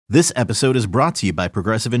This episode is brought to you by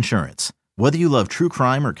Progressive Insurance. Whether you love true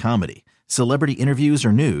crime or comedy, celebrity interviews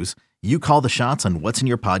or news, you call the shots on what's in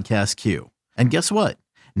your podcast queue. And guess what?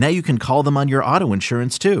 Now you can call them on your auto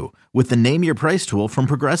insurance too with the Name Your Price tool from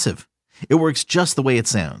Progressive. It works just the way it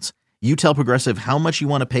sounds. You tell Progressive how much you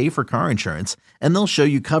want to pay for car insurance, and they'll show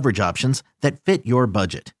you coverage options that fit your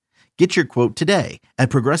budget. Get your quote today at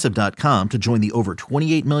Progressive.com to join the over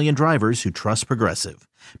 28 million drivers who trust Progressive.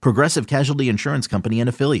 Progressive Casualty Insurance Company and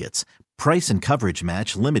Affiliates. Price and coverage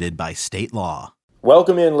match limited by state law.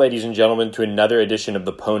 Welcome in, ladies and gentlemen, to another edition of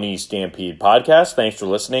the Pony Stampede podcast. Thanks for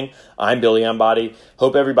listening. I'm Billy Embody.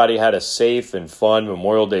 Hope everybody had a safe and fun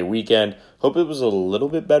Memorial Day weekend. Hope it was a little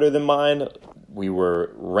bit better than mine. We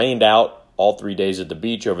were rained out all 3 days at the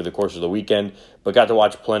beach over the course of the weekend, but got to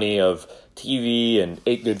watch plenty of TV and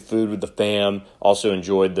ate good food with the fam. Also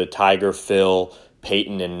enjoyed the Tiger, Phil,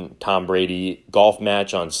 Peyton, and Tom Brady golf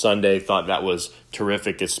match on Sunday. Thought that was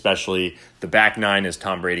terrific, especially the back nine as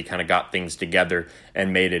Tom Brady kind of got things together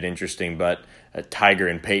and made it interesting. But Tiger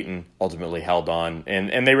and Peyton ultimately held on,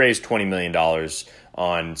 and they raised $20 million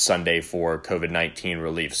on Sunday for COVID-19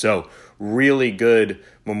 relief. So really good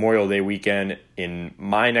Memorial Day weekend in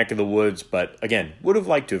my neck of the woods, but again, would have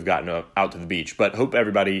liked to have gotten out to the beach, but hope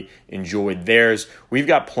everybody enjoyed theirs. We've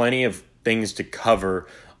got plenty of things to cover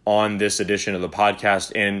on this edition of the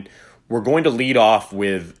podcast, and we're going to lead off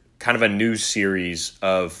with kind of a new series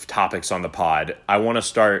of topics on the pod. I want to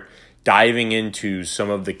start diving into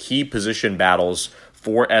some of the key position battles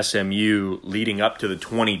for SMU leading up to the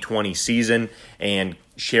 2020 season and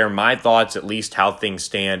share my thoughts, at least how things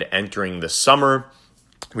stand entering the summer.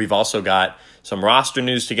 We've also got some roster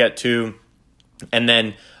news to get to, and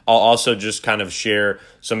then I'll also just kind of share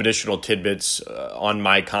some additional tidbits on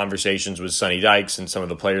my conversations with Sonny Dykes and some of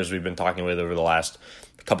the players we've been talking with over the last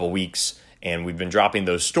couple weeks. And we've been dropping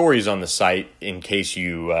those stories on the site in case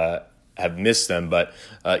you have missed them. But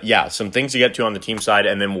some things to get to on the team side.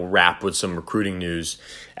 And then we'll wrap with some recruiting news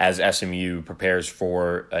as SMU prepares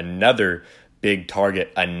for another big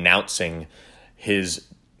target announcing his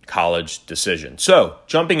college decision. So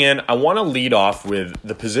jumping in, I want to lead off with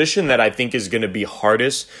the position that I think is going to be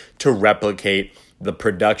hardest to replicate the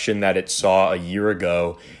production that it saw a year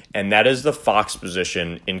ago, and that is the Fox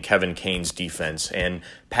position in Kevin Kane's defense. And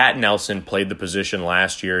Pat Nelson played the position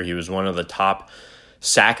last year. He was one of the top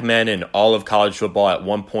sack men in all of college football. At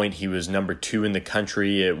one point, he was number 2 in the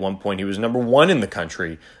country. At one point, he was number 1 in the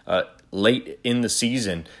country. Late in the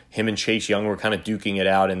season, him and Chase Young were kind of duking it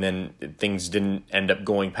out, and then things didn't end up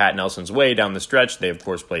going Pat Nelson's way down the stretch. They, of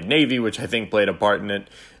course, played Navy, which I think played a part in it,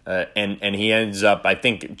 and he ends up, I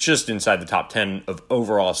think, just inside the top 10 of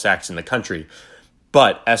overall sacks in the country.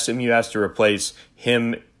 But SMU has to replace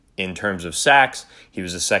him in terms of sacks. He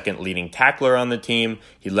was the second leading tackler on the team.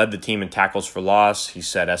 He led the team in tackles for loss. He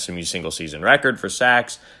set SMU's single-season record for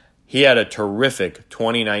sacks. He had a terrific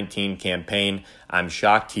 2019 campaign. I'm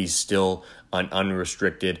shocked he's still an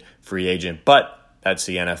unrestricted free agent, but that's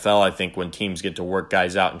the NFL. I think when teams get to work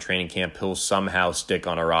guys out in training camp, he'll somehow stick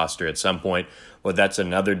on a roster at some point. Well, that's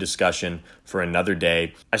another discussion for another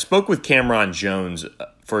day. I spoke with Cameron Jones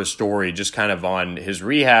for a story just kind of on his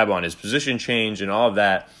rehab, on his position change and all of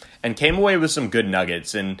that, and came away with some good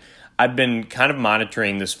nuggets. And I've been kind of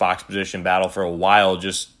monitoring this Fox position battle for a while,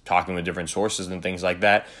 just talking with different sources and things like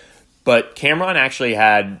that. But Cameron actually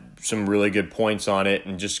had some really good points on it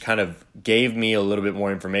and just kind of gave me a little bit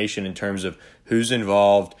more information in terms of who's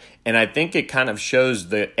involved. And I think it kind of shows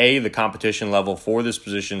that, A, the competition level for this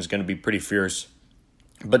position is going to be pretty fierce.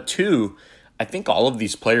 But 2, I think all of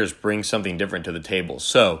these players bring something different to the table.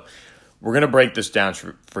 So we're going to break this down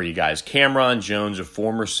for you guys. Cameron Jones, a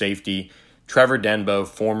former safety. Trevor Denbo,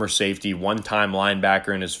 former safety, one-time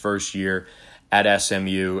linebacker in his first year at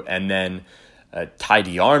SMU. And then Ty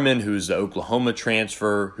DeArmond, who's the Oklahoma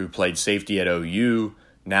transfer, who played safety at OU,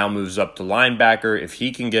 now moves up to linebacker. If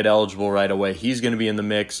he can get eligible right away, he's going to be in the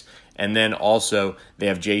mix. And then also they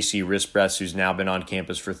have J.C. Rispress, who's now been on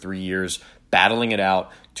campus for 3 years, battling it out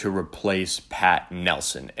to replace Pat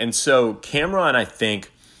Nelson. And so Cameron, I think,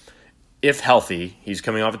 if healthy, he's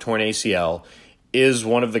coming off a torn ACL, is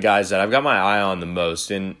one of the guys that I've got my eye on the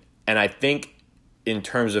most. And I think in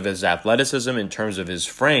terms of his athleticism, in terms of his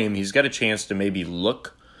frame, he's got a chance to maybe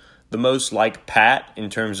look the most like Pat in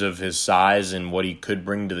terms of his size and what he could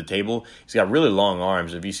bring to the table. He's got really long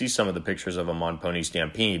arms. If you see some of the pictures of him on Pony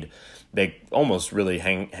Stampede, they almost really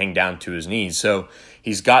hang down to his knees. So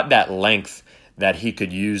he's got that length that he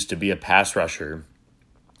could use to be a pass rusher.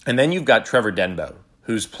 And then you've got Trevor Denbo,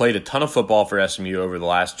 who's played a ton of football for SMU over the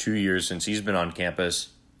last 2 years since he's been on campus.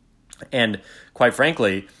 And quite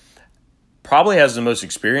frankly, probably has the most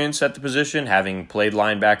experience at the position, having played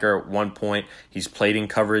linebacker at one point. He's played in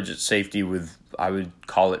coverage at safety with, I would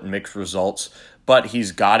call it, mixed results. But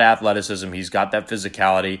he's got athleticism. He's got that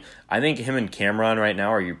physicality. I think him and Cameron right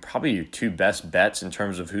now are probably your two best bets in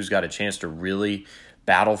terms of who's got a chance to really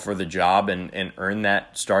battle for the job and earn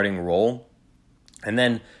that starting role. And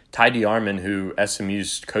then Ty DeArmond, who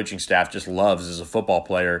SMU's coaching staff just loves as a football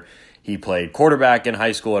player. He played quarterback in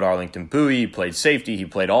high school at Arlington Bowie. He played safety. He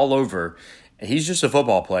played all over. He's just a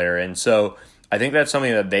football player. And so I think that's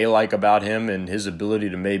something that they like about him, and his ability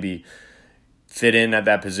to maybe fit in at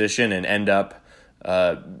that position and end up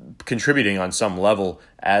contributing on some level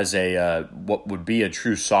as a what would be a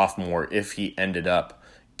true sophomore if he ended up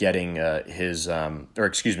getting he'd be a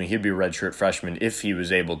redshirt freshman if he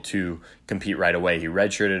was able to compete right away. He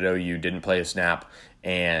redshirted at OU, didn't play a snap,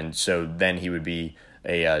 and so then he would be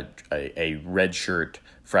a redshirt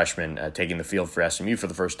freshman taking the field for SMU for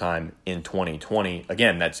the first time in 2020.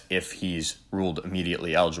 Again, that's if he's ruled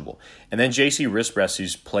immediately eligible. And then J.C. Rispress,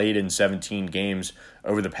 who's played in 17 games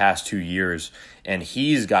over the past 2 years, and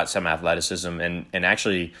he's got some athleticism. And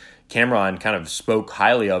actually, Cameron kind of spoke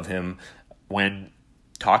highly of him when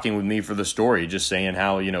talking with me for the story, just saying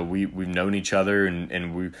how, we've known each other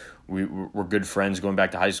and we're good friends going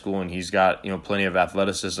back to high school, and he's got, plenty of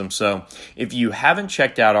athleticism. So if you haven't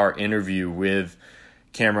checked out our interview with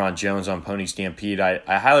Cameron Jones on Pony Stampede,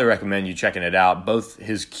 I highly recommend you checking it out. Both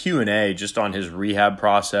his Q&A just on his rehab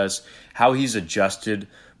process, how he's adjusted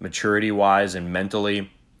maturity-wise and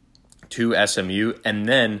mentally to SMU, and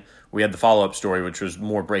then we had the follow-up story, which was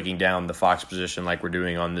more breaking down the Fox position like we're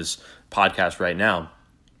doing on this podcast right now.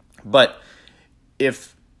 But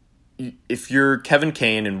if you're Kevin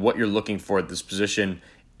Kane and what you're looking for at this position,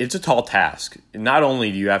 it's a tall task. Not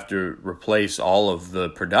only do you have to replace all of the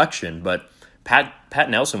production, but Pat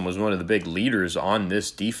Nelson was one of the big leaders on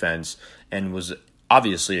this defense and was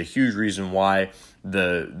obviously a huge reason why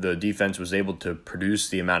the defense was able to produce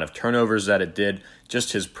the amount of turnovers that it did.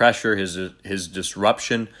 Just his pressure, his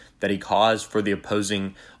disruption that he caused for the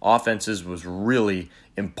opposing offenses was really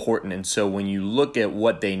important. And so when you look at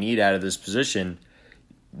what they need out of this position,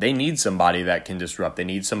 they need somebody that can disrupt. They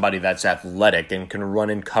need somebody that's athletic and can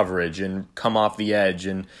run in coverage and come off the edge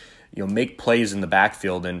and make plays in the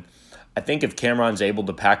backfield. And I think if Cameron's able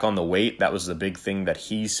to pack on the weight, that was the big thing that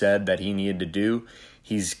he said that he needed to do.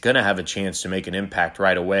 He's going to have a chance to make an impact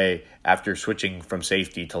right away after switching from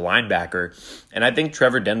safety to linebacker. And I think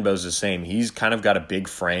Trevor Denbo's the same. He's kind of got a big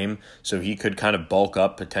frame, so he could kind of bulk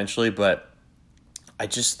up potentially. But I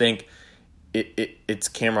just think it's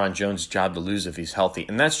Cameron Jones' job to lose if he's healthy.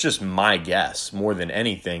 And that's just my guess more than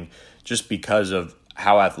anything, just because of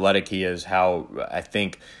how athletic he is, how I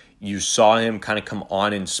think you saw him kind of come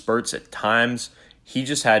on in spurts at times. He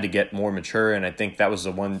just had to get more mature, and I think that was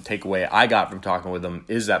the one takeaway I got from talking with him,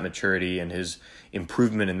 is that maturity and his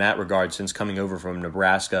improvement in that regard since coming over from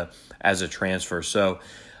Nebraska as a transfer. So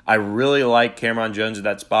I really like Cameron Jones at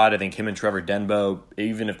that spot. I think him and Trevor Denbo,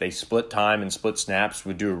 even if they split time and split snaps,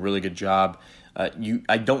 would do a really good job.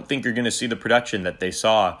 I don't think you're going to see the production that they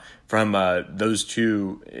saw from those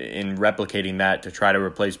two in replicating that to try to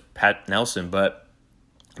replace Pat Nelson, but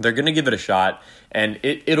they're going to give it a shot, and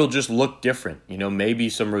it'll just look different. Maybe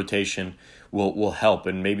some rotation will help,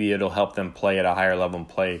 and maybe it'll help them play at a higher level and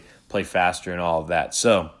play faster and all of that.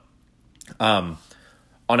 So, on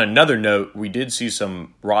another note, we did see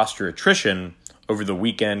some roster attrition over the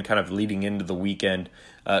weekend, kind of leading into the weekend.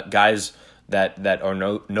 Guys that are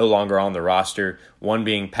no longer on the roster, one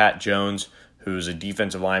being Pat Jones, who's a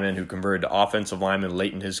defensive lineman who converted to offensive lineman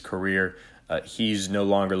late in his career. He's no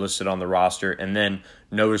longer listed on the roster. And then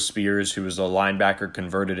Noah Spears, who was a linebacker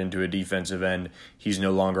converted into a defensive end, he's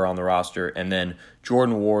no longer on the roster. And then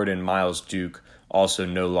Jordan Ward and Miles Duke also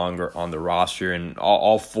no longer on the roster. And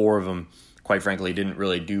all four of them, quite frankly, didn't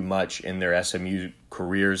really do much in their SMU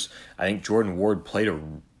careers. I think Jordan Ward played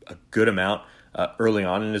a good amount early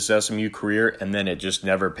on in his SMU career, and then it just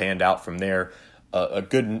never panned out from there. A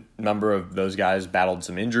good number of those guys battled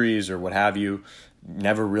some injuries or what have you,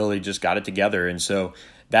 never really just got it together. And so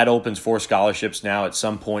that opens 4 scholarships now at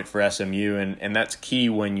some point for SMU, and that's key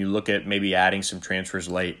when you look at maybe adding some transfers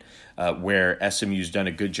late, where SMU's done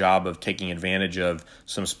a good job of taking advantage of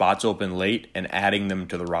some spots open late and adding them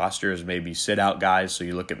to the roster as maybe sit-out guys. So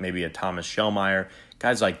you look at maybe a Thomas Shellmeyer,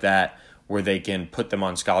 guys like that, where they can put them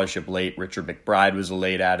on scholarship late. Richard McBride was a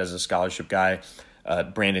late add as a scholarship guy.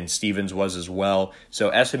 Brandon Stevens was as well.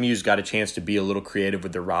 So SMU's got a chance to be a little creative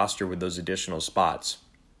with their roster with those additional spots.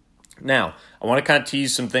 Now, I want to kind of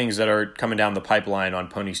tease some things that are coming down the pipeline on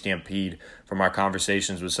Pony Stampede from our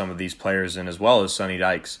conversations with some of these players and as well as Sonny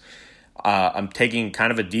Dykes. I'm taking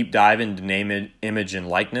kind of a deep dive into name, image, and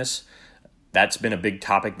likeness. That's been a big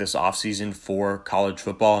topic this offseason for college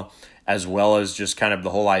football, as well as just kind of the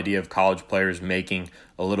whole idea of college players making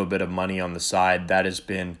a little bit of money on the side. That has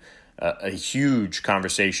been a huge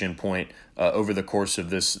conversation point over the course of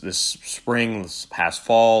this spring, this past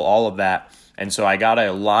fall, all of that. And so I got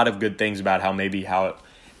a lot of good things about how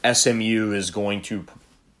SMU is going to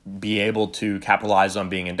be able to capitalize on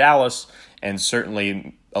being in Dallas, and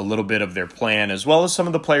certainly a little bit of their plan, as well as some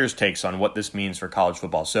of the players' takes on what this means for college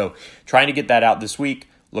football. So trying to get that out this week.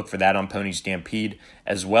 Look for that on Pony Stampede,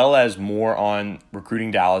 as well as more on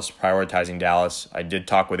recruiting Dallas, prioritizing Dallas. I did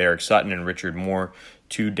talk with Eric Sutton and Richard Moore,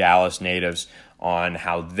 two Dallas natives, on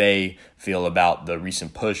how they feel about the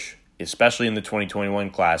recent push, especially in the 2021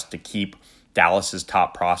 class, to keep Dallas's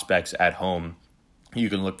top prospects at home. You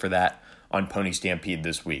can look for that on Pony Stampede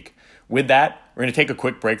this week. With that, we're going to take a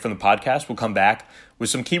quick break from the podcast. We'll come back with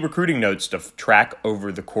some key recruiting notes to track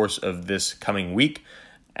over the course of this coming week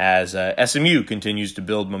as SMU continues to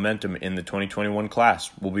build momentum in the 2021 class.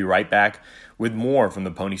 We'll be right back with more from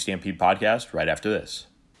the Pony Stampede podcast right after this.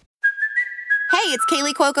 Hey, it's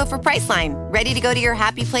Kaylee Cuoco for Priceline. Ready to go to your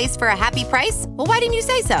happy place for a happy price? Well, why didn't you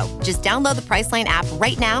say so? Just download the Priceline app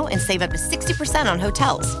right now and save up to 60% on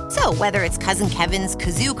hotels. So whether it's Cousin Kevin's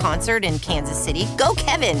Kazoo Concert in Kansas City, go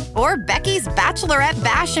Kevin, or Becky's Bachelorette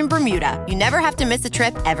Bash in Bermuda, you never have to miss a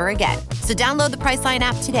trip ever again. So download the Priceline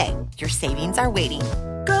app today. Your savings are waiting.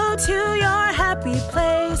 Go to your happy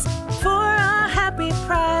place for a happy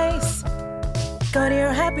price. Go to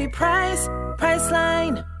your happy price,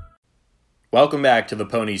 Priceline. Welcome back to the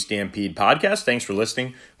Pony Stampede podcast. Thanks for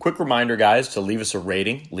listening. Quick reminder, guys, to leave us a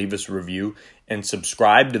rating, leave us a review, and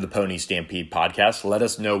subscribe to the Pony Stampede podcast. Let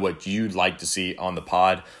us know what you'd like to see on the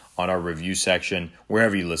pod, on our review section,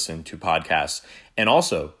 wherever you listen to podcasts. And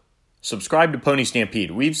also, subscribe to Pony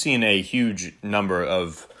Stampede. We've seen a huge number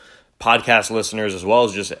of podcast listeners, as well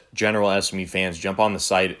as just general SMU fans, jump on the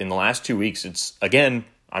site in the last 2 weeks.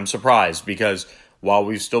 I'm surprised because while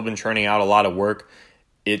we've still been churning out a lot of work,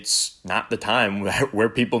 it's not the time where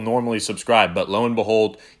people normally subscribe. But lo and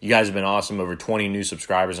behold, you guys have been awesome. Over 20 new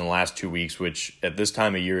subscribers in the last 2 weeks, which at this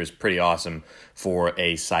time of year is pretty awesome for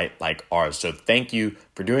a site like ours. So thank you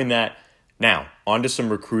for doing that. Now, on to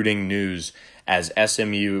some recruiting news, as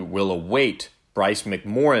SMU will await Bryce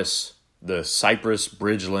McMorris, the Cypress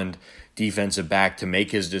Bridgeland defensive back, to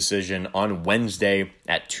make his decision on Wednesday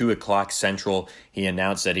at 2 o'clock Central. He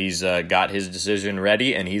announced that he's got his decision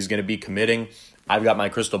ready and he's going to be committing. I've got my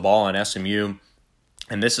crystal ball on SMU,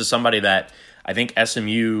 and this is somebody that I think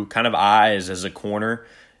SMU kind of eyes as a corner,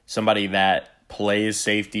 somebody that plays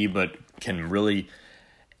safety but can really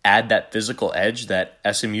add that physical edge that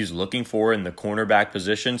SMU's looking for in the cornerback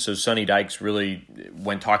position. So Sonny Dykes really,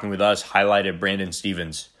 when talking with us, highlighted Brandon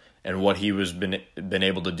Stevens and what he was been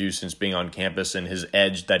able to do since being on campus and his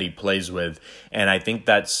edge that he plays with. And I think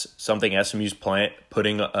that's something SMU's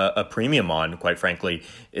putting a premium on, quite frankly,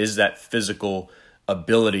 is that physical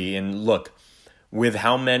ability. And look, with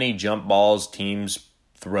how many jump balls teams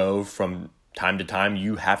throw from time to time,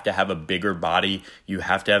 you have to have a bigger body. You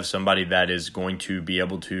have to have somebody that is going to be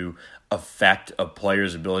able to affect a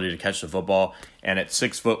player's ability to catch the football. And at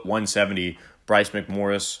 6 foot 170, Bryce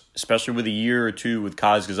McMorris, especially with a year or two with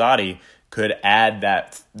Kaz Gazzotti, could add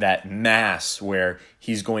that mass where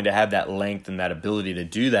he's going to have that length and that ability to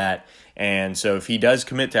do that. And so if he does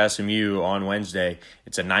commit to SMU on Wednesday,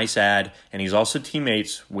 it's a nice add. And he's also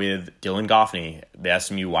teammates with Dylan Goffney, the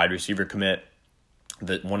SMU wide receiver commit,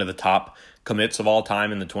 one of the top commits of all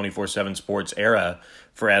time in the 24/7 sports era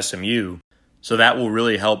for SMU. So that will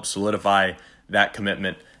really help solidify that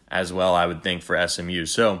commitment as well, I would think, for SMU.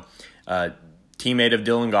 So teammate of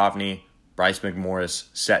Dylan Goffney, Bryce McMorris,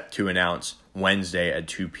 set to announce Wednesday at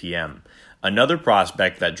 2 p.m. Another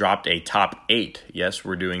prospect that dropped a top 8, yes,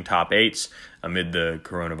 we're doing top 8s amid the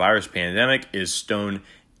coronavirus pandemic, is Stone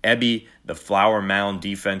Ebby, the Flower Mound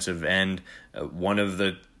defensive end, one of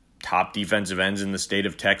the top defensive ends in the state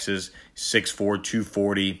of Texas, 6'4",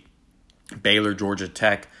 240, Baylor, Georgia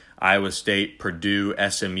Tech, Iowa State, Purdue,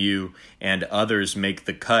 SMU, and others make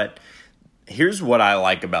the cut. Here's what I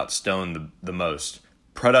like about Stone the most.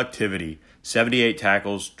 Productivity, 78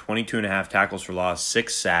 tackles, 22.5 tackles for loss,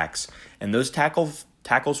 6 sacks. And those tackles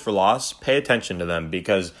for loss, pay attention to them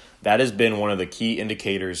because that has been one of the key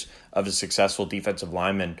indicators of a successful defensive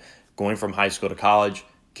lineman going from high school to college.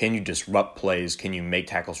 Can you disrupt plays? Can you make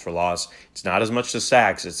tackles for loss? It's not as much the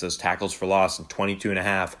sacks, it's those tackles for loss, and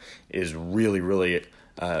 22.5 is really, really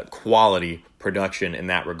quality production in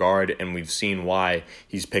that regard, and we've seen why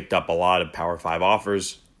he's picked up a lot of Power 5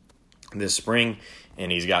 offers this spring,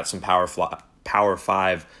 and he's got some Power Power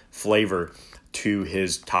 5 flavor to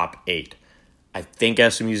his top 8. I think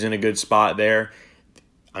SMU's in a good spot there.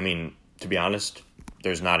 I mean, to be honest,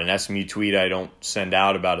 there's not an SMU tweet I don't send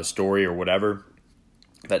out about a story or whatever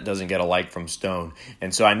that doesn't get a like from Stone.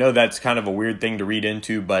 And so I know that's kind of a weird thing to read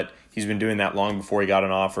into, but he's been doing that long before he got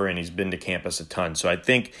an offer, and he's been to campus a ton. So I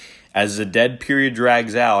think as the dead period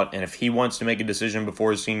drags out, and if he wants to make a decision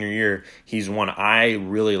before his senior year, he's one I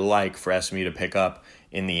really like for SMU to pick up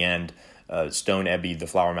in the end. Stone Ebby, the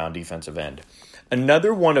Flower Mound defensive end.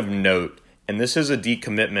 Another one of note, and this is a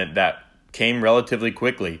decommitment that came relatively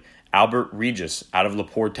quickly, Albert Regis out of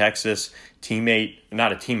LaPorte, Texas,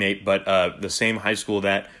 not a teammate, but the same high school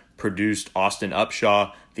that produced Austin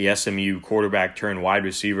Upshaw, the SMU quarterback turned wide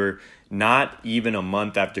receiver. Not even a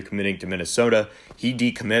month after committing to Minnesota, he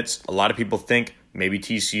decommits. A lot of people think maybe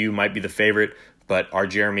TCU might be the favorite, but our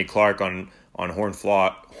Jeremy Clark on Horn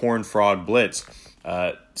Frog Blitz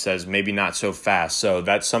says maybe not so fast. So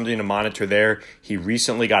that's something to monitor there. He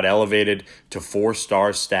recently got elevated to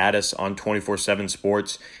 4-star status on 24/7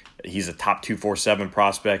 Sports. He's a top 247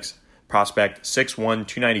 prospect, 6'1",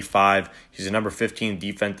 295. He's a number 15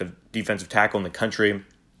 defensive tackle in the country.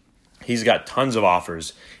 He's got tons of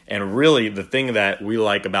offers. And really, the thing that we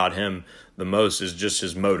like about him the most is just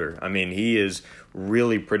his motor. I mean, he is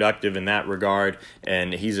really productive in that regard.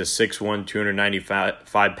 And he's a 6'1",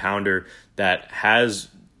 295-pounder that has,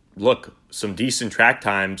 some decent track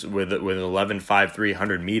times with 11.5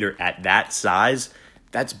 300 meter at that size.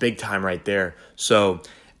 That's big time right there. So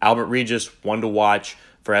Albert Regis, one to watch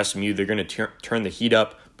for SMU. They're going to turn the heat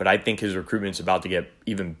up, but I think his recruitment's about to get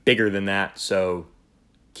even bigger than that. So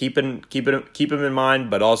keep him in mind,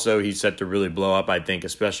 but also he's set to really blow up, I think,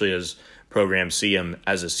 especially as programs see him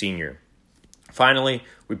as a senior. Finally,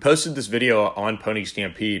 we posted this video on Pony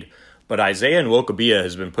Stampede, but Isaiah Nwokabia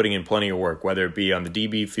has been putting in plenty of work, whether it be on the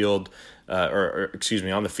DB field,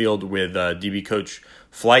 on the field with DB coach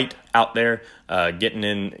Flight out there, getting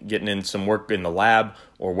in some work in the lab,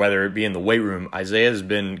 or whether it be in the weight room. Isaiah has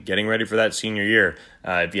been getting ready for that senior year.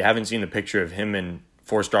 If you haven't seen the picture of him and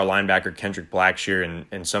 4-star linebacker Kendrick Blackshear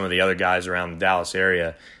and some of the other guys around the Dallas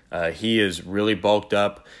area, he is really bulked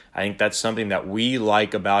up. I think that's something that we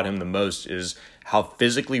like about him the most, is how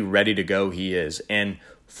physically ready to go he is. And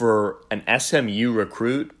for an SMU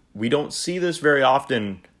recruit, we don't see this very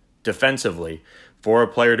often defensively, for a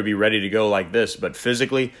player to be ready to go like this. But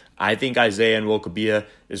physically, I think Isaiah Nwokabia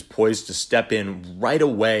is poised to step in right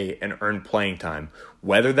away and earn playing time.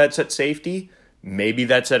 Whether that's at safety, maybe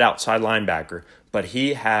that's at outside linebacker, but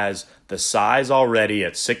he has the size already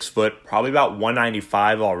at 6 foot, probably about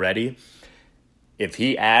 195 already. If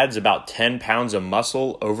he adds about 10 pounds of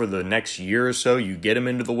muscle over the next year or so, you get him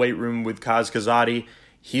into the weight room with Kaz Kazadi,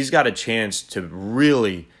 he's got a chance to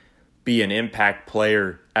really be an impact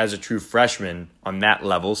player as a true freshman on that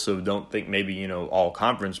level. So don't think maybe, all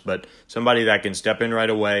conference, but somebody that can step in right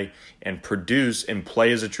away and produce and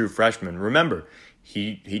play as a true freshman. Remember,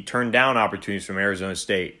 he turned down opportunities from Arizona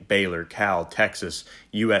State, Baylor, Cal, Texas,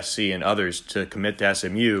 USC, and others to commit to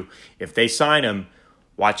SMU. If they sign him,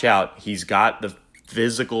 watch out. He's got the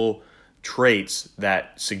physical traits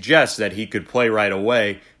that suggest that he could play right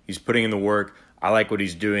away. He's putting in the work. I like what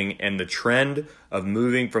he's doing, and the trend of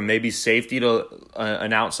moving from maybe safety to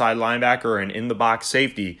an outside linebacker or an in-the-box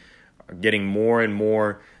safety are getting more and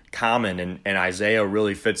more common, and Isaiah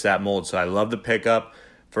really fits that mold. So I love the pickup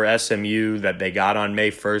for SMU that they got on May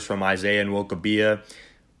 1st from Isaiah Nwokabia.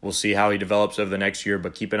 We'll see how he develops over the next year,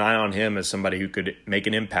 but keep an eye on him as somebody who could make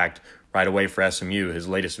an impact right away for SMU. His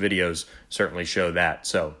latest videos certainly show that.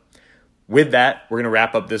 So with that, we're going to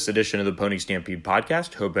wrap up this edition of the Pony Stampede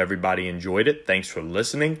podcast. Hope everybody enjoyed it. Thanks for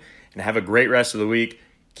listening, and have a great rest of the week.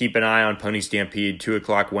 Keep an eye on Pony Stampede, 2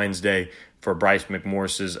 o'clock Wednesday, for Bryce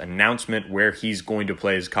McMorris's announcement where he's going to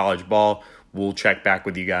play his college ball. We'll check back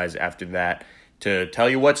with you guys after that to tell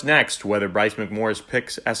you what's next, whether Bryce McMorris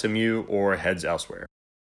picks SMU or heads elsewhere.